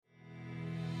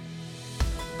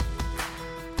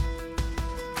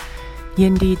ยิ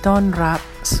นดีต้อนรับ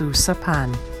สู่สะพาน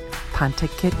พันธ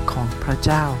กิจของพระเ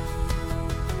จ้า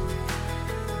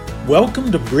Welcome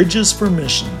to Bridges for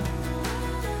Mission.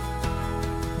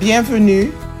 Bienvenue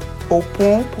au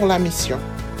Pont pour la Mission.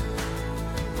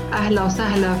 أهلا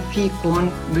وسهلا فيكم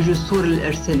بجسور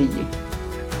الإرسالية.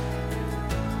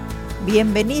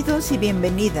 Bienvenidos y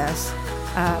bienvenidas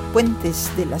a Puentes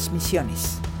de las Misiones.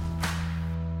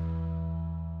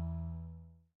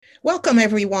 Welcome,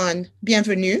 everyone.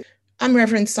 Bienvenue. I'm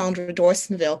Reverend Sandra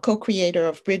Dorsenville, co-creator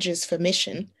of Bridges for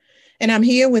Mission, and I'm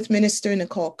here with Minister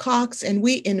Nicole Cox, and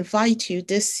we invite you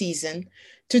this season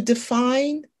to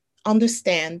define,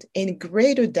 understand in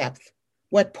greater depth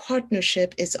what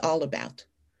partnership is all about.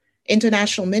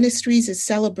 International Ministries is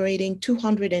celebrating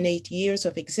 208 years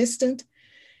of existence,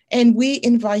 and we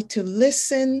invite to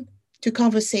listen to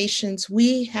conversations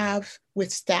we have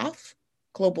with staff,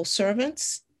 global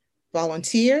servants,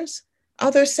 volunteers,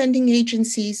 other sending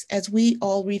agencies as we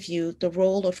all review the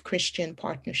role of Christian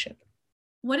partnership.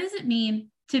 What does it mean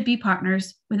to be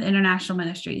partners with international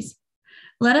ministries?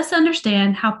 Let us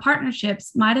understand how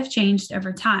partnerships might have changed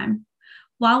over time,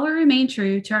 while we remain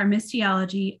true to our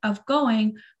missiology of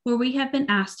going where we have been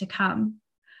asked to come,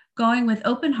 going with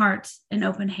open hearts and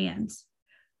open hands.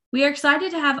 We are excited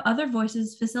to have other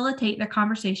voices facilitate the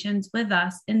conversations with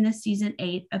us in this season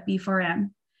 8 of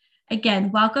B4M.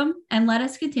 Again, welcome, and let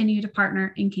us continue to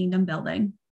partner in kingdom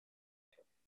building.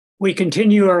 We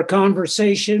continue our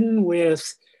conversation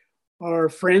with our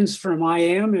friends from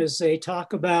IM as they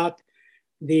talk about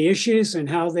the issues and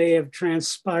how they have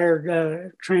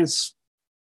transpired,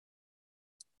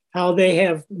 how they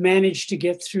have managed to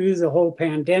get through the whole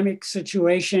pandemic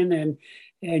situation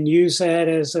and use that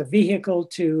as a vehicle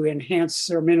to enhance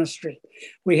their ministry.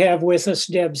 We have with us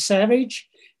Deb Savage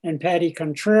and Patty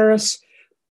Contreras.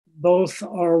 Both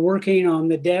are working on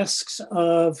the desks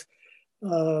of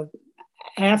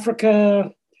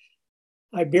Africa,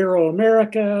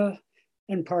 Ibero-America,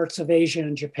 and parts of Asia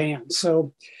and Japan.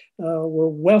 So we're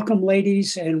welcome,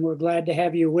 ladies, and we're glad to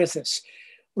have you with us.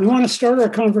 We want to start our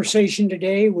conversation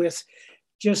today with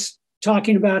just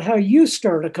talking about how you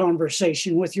start a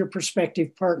conversation with your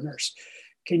prospective partners.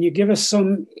 Can you give us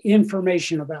some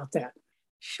information about that?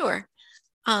 Sure.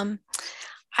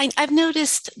 I've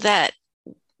noticed that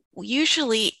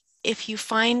usually if you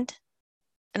find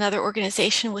another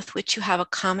organization with which you have a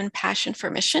common passion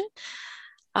for mission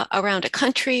around a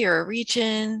country or a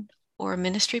region or a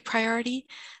ministry priority,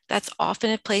 that's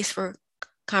often a place where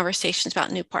conversations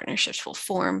about new partnerships will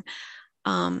form.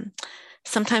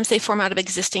 Sometimes they form out of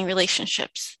existing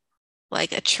relationships,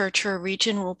 like a church or a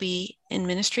region will be in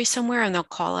ministry somewhere and they'll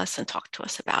call us and talk to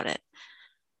us about it.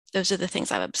 Those are the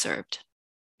things I've observed.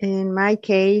 In my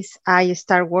case, I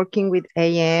started working with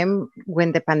AM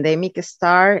when the pandemic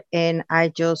started, and I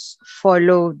just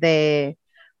follow the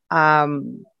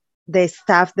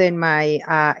stuff that my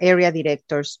area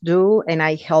directors do, and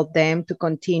I help them to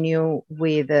continue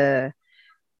with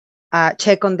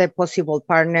check on the possible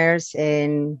partners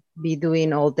and be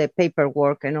doing all the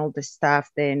paperwork and all the stuff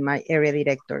that my area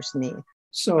directors need.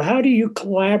 So how do you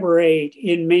collaborate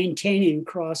in maintaining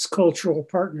cross-cultural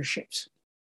partnerships?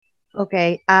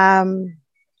 Okay.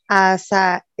 As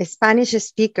a Spanish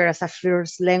speaker, as a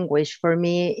first language, for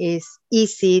me, it's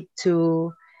easy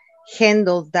to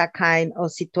handle that kind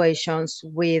of situations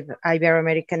with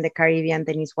Ibero-America and the Caribbean.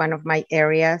 That is one of my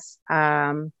areas.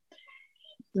 And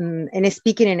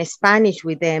speaking in Spanish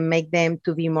with them, make them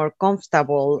to be more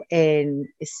comfortable and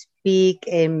speak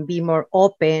and be more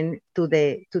open to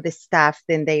the staff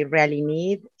than they really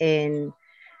need. And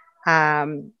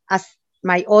as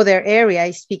my other area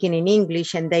is speaking in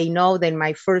English and they know that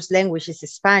my first language is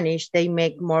Spanish, they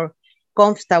make more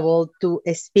comfortable to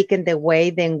speak in the way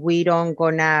that we don't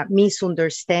gonna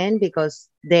misunderstand because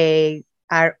they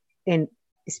are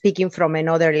speaking from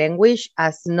another language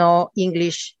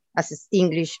English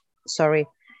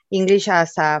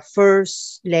as a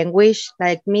first language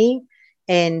like me.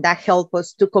 And that helps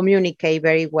us to communicate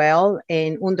very well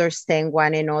and understand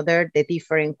one another, the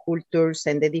different cultures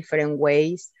and the different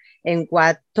ways, and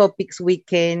what topics we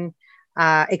can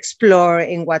explore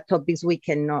and what topics we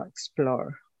cannot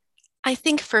explore. I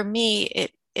think for me,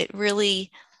 it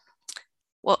really,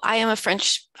 well, I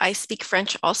speak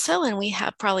French also, and we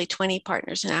have probably 20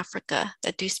 partners in Africa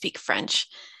that do speak French.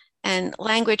 And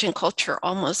language and culture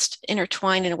almost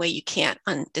intertwine in a way you can't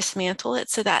dismantle it.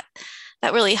 So that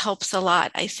really helps a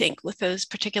lot, I think, with those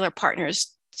particular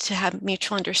partners to have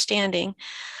mutual understanding.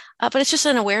 But it's just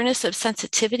an awareness of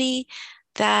sensitivity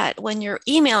that when you're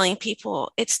emailing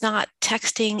people, it's not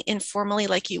texting informally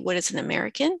like you would as an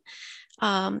American.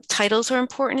 Titles are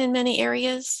important in many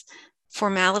areas.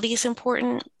 Formality is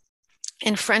important.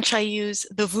 In French, I use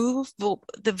the vous,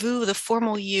 the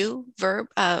formal you verb,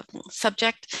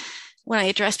 subject, when I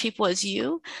address people as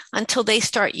you, until they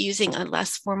start using a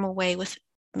less formal way with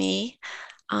me.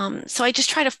 So I just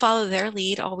try to follow their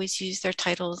lead, always use their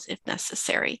titles if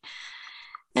necessary.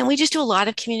 And we just do a lot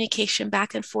of communication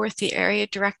back and forth. The area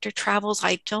director travels,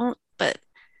 I don't, but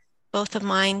both of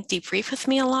mine debrief with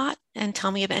me a lot and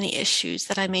tell me of any issues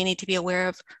that I may need to be aware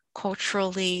of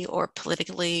culturally or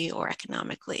politically or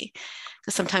economically.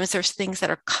 Because sometimes there's things that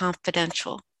are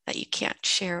confidential that you can't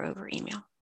share over email.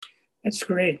 That's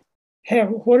great.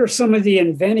 What are some of the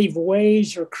inventive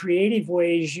ways or creative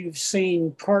ways you've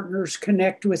seen partners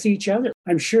connect with each other?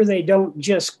 I'm sure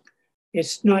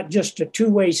it's not just a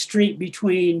two-way street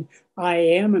between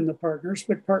IAM and the partners,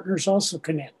 but partners also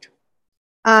connect.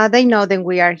 They know that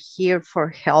we are here for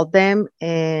help them,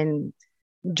 and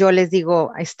yo les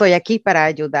digo, estoy aquí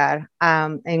para ayudar,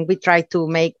 and we try to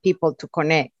make people to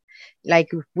connect.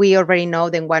 Like we already know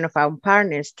that one of our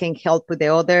partners can help with the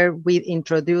other, we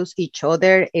introduce each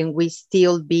other, and we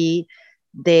still be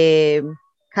the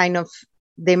kind of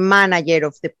the manager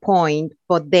of the point,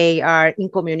 but they are in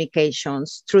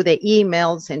communications through the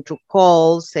emails and through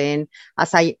calls. And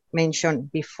as I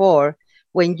mentioned before,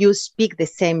 when you speak the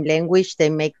same language, they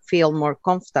make feel more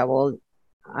comfortable,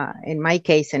 in my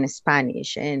case, in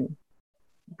Spanish. And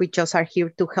we just are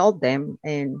here to help them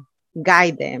and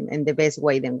guide them in the best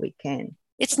way that we can.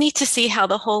 It's neat to see how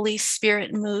the Holy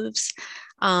Spirit moves.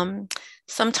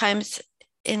 Sometimes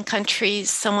in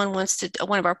countries,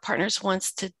 one of our partners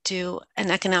wants to do an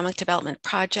economic development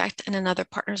project, and another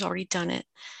partner's already done it.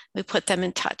 We put them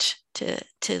in touch to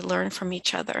learn from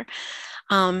each other.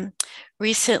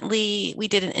 Recently, we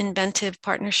did an inventive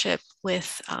partnership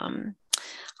with,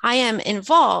 I am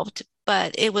involved,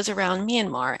 but it was around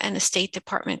Myanmar and a State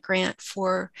Department grant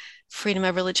for freedom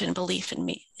of religion and belief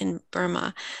in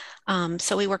Burma.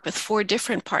 So we worked with 4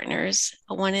 different partners,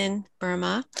 one in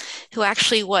Burma, who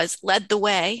actually led the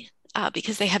way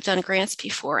because they have done grants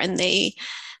before, and they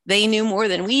knew more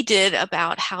than we did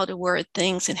about how to word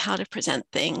things and how to present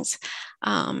things.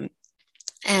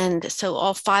 And so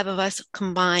all 5 of us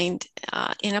combined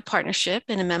in a partnership,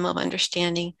 in a memo of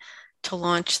understanding, to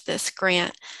launch this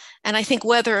grant. And I think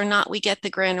whether or not we get the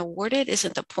grant awarded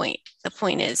isn't the point. The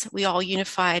point is we all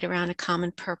unified around a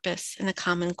common purpose and a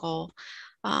common goal,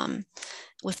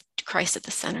 with Christ at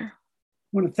the center.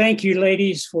 I want to thank you,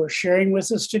 ladies, for sharing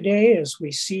with us today as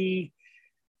we see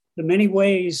the many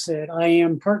ways that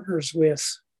IAM partners with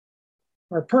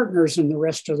our partners in the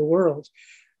rest of the world.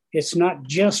 It's not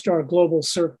just our global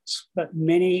servants, but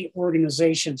many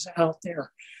organizations out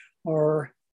there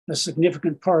are a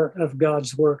significant part of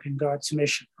God's work and God's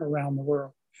mission around the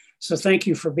world. So thank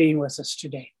you for being with us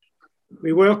today.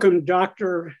 We welcome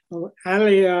Dr.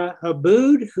 Alia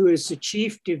Aboud, who is the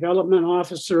Chief Development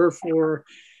Officer for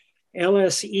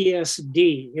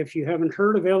LSESD. If you haven't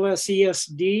heard of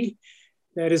LSESD,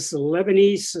 that is the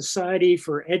Lebanese Society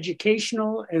for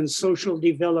Educational and Social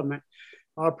Development,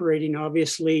 operating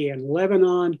obviously in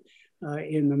Lebanon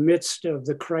in the midst of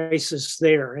the crisis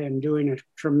there and doing a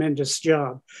tremendous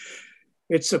job.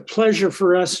 It's a pleasure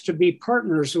for us to be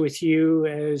partners with you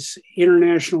as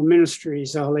International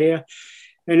Ministries, Alia.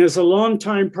 And as a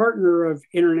longtime partner of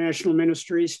International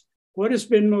Ministries, what has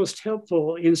been most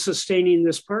helpful in sustaining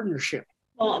this partnership?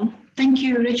 Well, thank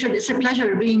you, Richard. It's a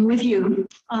pleasure being with you.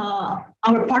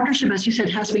 Our partnership, as you said,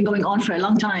 has been going on for a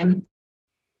long time.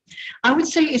 I would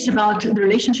say it's about the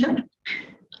relationship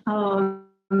and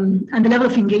the level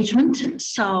of engagement.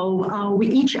 So we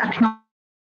each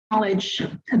acknowledge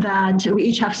that we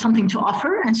each have something to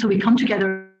offer. And so we come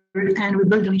together and we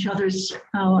build on each other's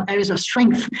areas of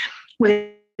strength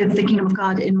with the kingdom of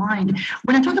God in mind.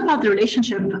 When I talk about the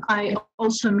relationship, I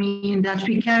also mean that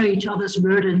we carry each other's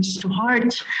burdens to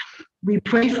heart. We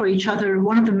pray for each other.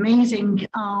 One of the amazing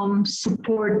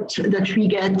support that we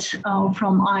get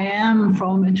from IAM,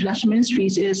 from International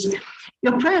Ministries, is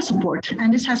your prayer support.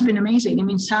 And this has been amazing. I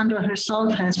mean, Sandra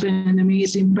herself has been an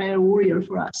amazing prayer warrior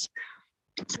for us.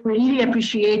 So we really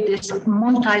appreciate this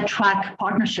multi-track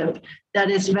partnership that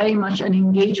is very much an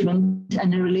engagement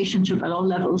and a relationship at all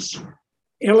levels.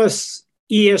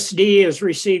 LSESD has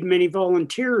received many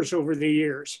volunteers over the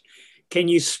years. Can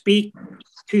you speak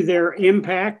to their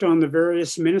impact on the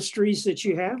various ministries that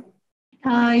you have?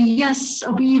 Yes,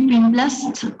 we've been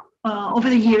blessed over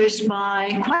the years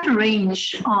by quite a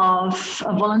range of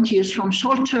volunteers from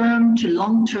short-term to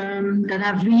long-term that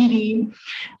have really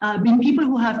been people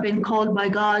who have been called by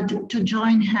God to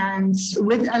join hands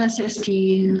with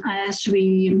LSSD as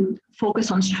we focus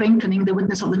on strengthening the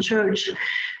witness of the church.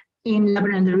 in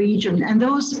Lebanon and the region. And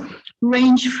those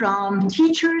range from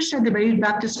teachers at the Beirut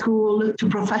Baptist School to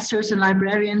professors and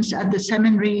librarians at the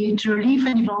seminary to relief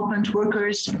and development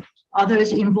workers,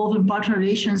 others involved in partner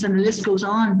relations, and the list goes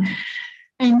on.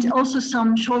 And also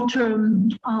some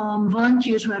short-term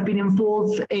volunteers who have been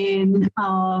involved in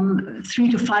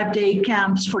 3 to 5 day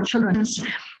camps for children.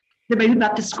 The Beirut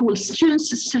Baptist School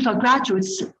students, still are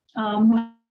graduates who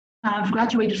have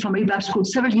graduated from Beirut Baptist School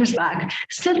several years back,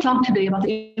 still talk today about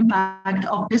the impact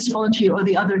of this volunteer or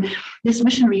the other, this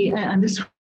missionary and this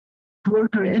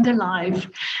worker in their life,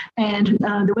 and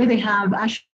the way they have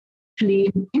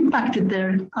actually impacted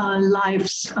their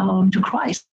lives to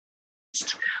Christ.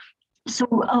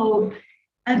 So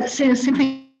the same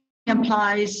thing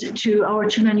applies to our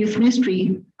children and youth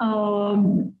ministry.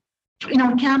 In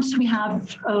our camps, we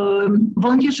have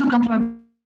volunteers who come from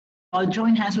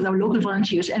join hands with our local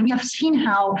volunteers, and we have seen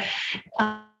how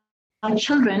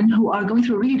children who are going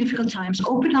through really difficult times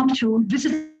open up to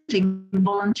visiting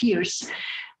volunteers.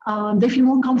 They feel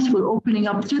more comfortable opening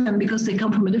up to them because they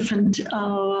come from a different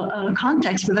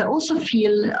context, but they also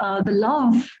feel the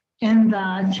love in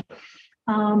that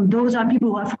those are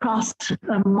people who have crossed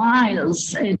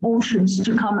miles and oceans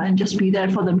to come and just be there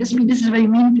for them. This is very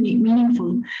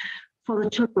meaningful for the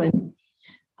children.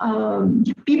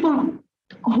 People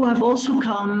who have also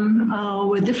come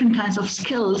with different kinds of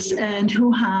skills and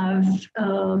who have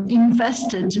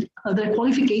invested their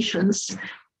qualifications,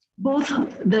 both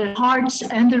their hearts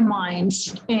and their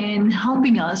minds, in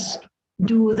helping us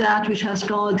do that which has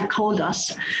God called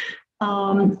us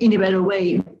in a better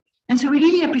way. And so we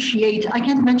really appreciate, I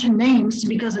can't mention names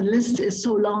because the list is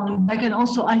so long. I can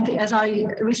also, as I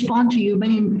respond to you,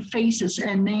 many faces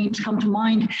and names come to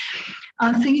mind.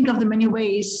 Thinking of the many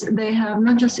ways they have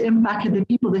not just impacted the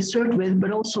people they served with,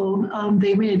 but also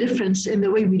they made a difference in the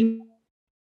way we do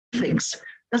things.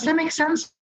 Does that make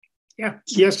sense? Yeah,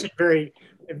 yes,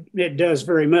 it does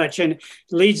very much. And it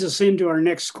leads us into our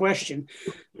next question.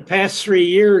 The past 3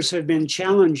 years have been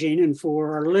challenging. And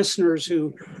for our listeners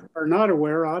who are not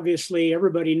aware, obviously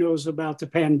everybody knows about the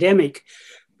pandemic,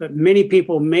 but many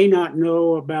people may not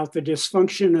know about the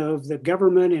dysfunction of the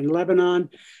government in Lebanon.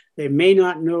 They may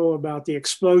not know about the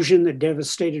explosion that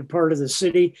devastated part of the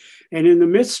city. And in the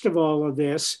midst of all of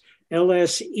this,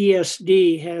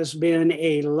 LSESD has been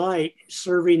a light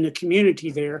serving the community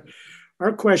there.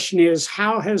 Our question is,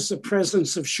 how has the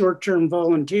presence of short-term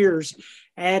volunteers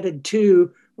added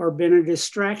to or been a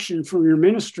distraction from your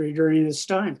ministry during this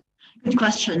time? Good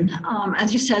question.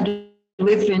 As you said,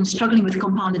 we've been struggling with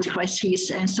compounded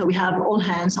crises, and so we have all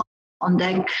hands on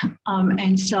deck.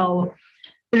 And so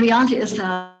the reality is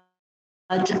that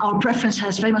our preference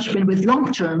has very much been with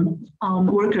long-term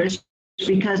workers,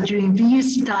 because during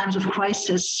these times of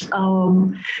crisis,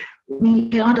 we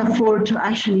cannot afford to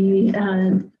actually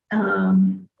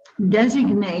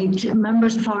designate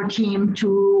members of our team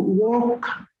to work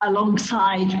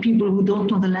alongside people who don't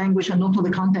know the language and don't know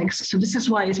the context. So this is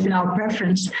why it's been our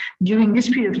preference during this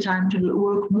period of time to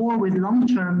work more with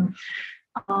long-term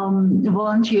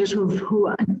volunteers who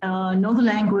know the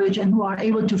language and who are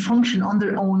able to function on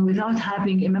their own without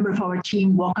having a member of our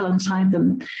team walk alongside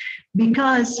them,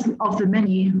 because of the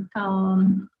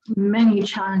many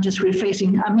challenges we're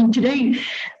facing. I mean, today,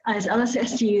 as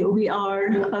LSSD, we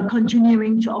are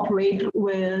continuing to operate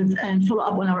with and follow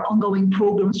up on our ongoing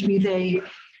programs, be they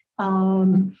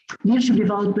leadership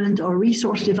development or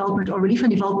resource development or relief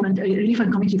and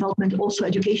community development, also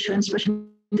education, special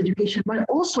education, but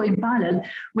also in parallel,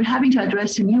 we're having to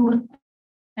address new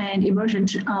and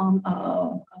emergent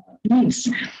needs.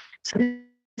 So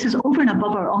this is over and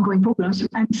above our ongoing programs.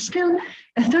 And still,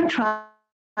 a third track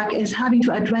is having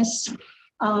to address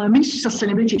ministry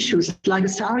sustainability issues, like the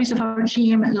salaries of our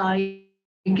team, like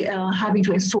having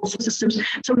to install systems.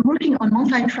 So we're working on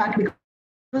multi-track because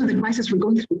of the crisis we're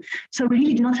going through. So we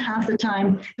really do not have the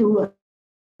time to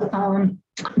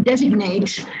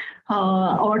designate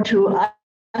or to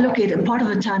allocate a part of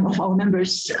the time of our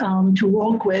members to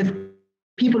work with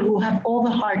people who have all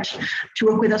the heart to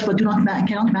work with us, but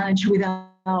cannot manage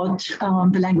without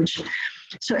the language.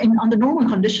 So under normal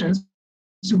conditions,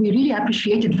 we really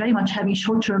appreciated very much having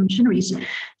short-term missionaries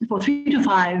for 3 to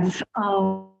 5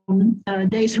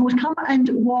 days who would come and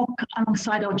walk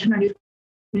alongside our children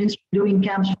doing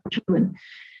camps for children.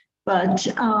 But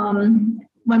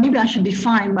well, maybe I should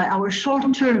define by our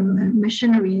short-term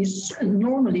missionaries.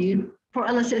 Normally, for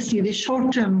LSSD, the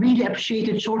short-term, really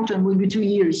appreciated short-term will be 2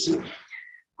 years.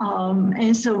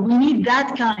 And so we need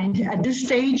that kind. At this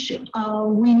stage,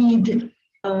 we need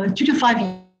 2 to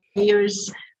 5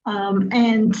 years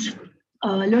and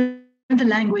learn the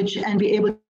language and be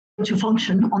able to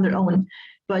function on their own.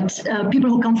 But people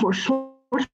who come for short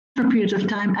periods of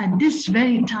time at this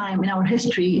very time in our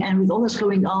history and with all that's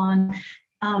going on,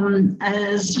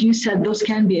 as you said, those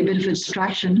can be a bit of a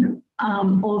distraction.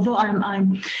 Although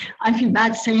I feel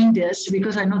bad saying this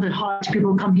because I know that hard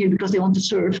people come here because they want to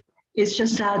serve. It's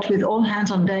just that with all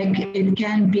hands on deck, it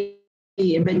can be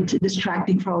a bit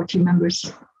distracting for our team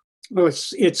members. Well,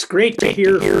 it's great to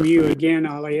hear from you again,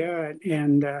 Alia,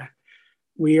 and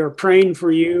we are praying for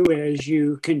you as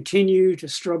you continue to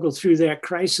struggle through that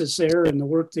crisis there and the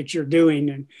work that you're doing.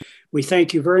 And we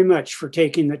thank you very much for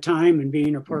taking the time and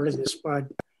being a part of this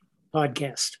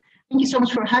podcast. Thank you so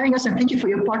much for having us, and thank you for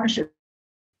your partnership.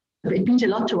 It means a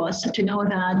lot to us to know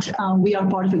that we are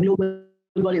part of a global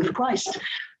body of Christ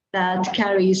that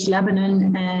carries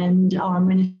Lebanon and our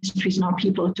ministries and our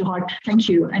people to heart. Thank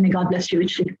you, and may God bless you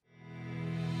richly.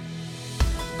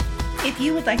 If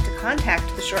you would like to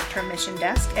contact the Short-Term Mission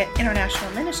Desk at International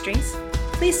Ministries,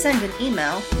 please send an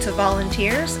email to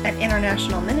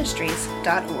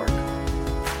volunteers@internationalministries.org.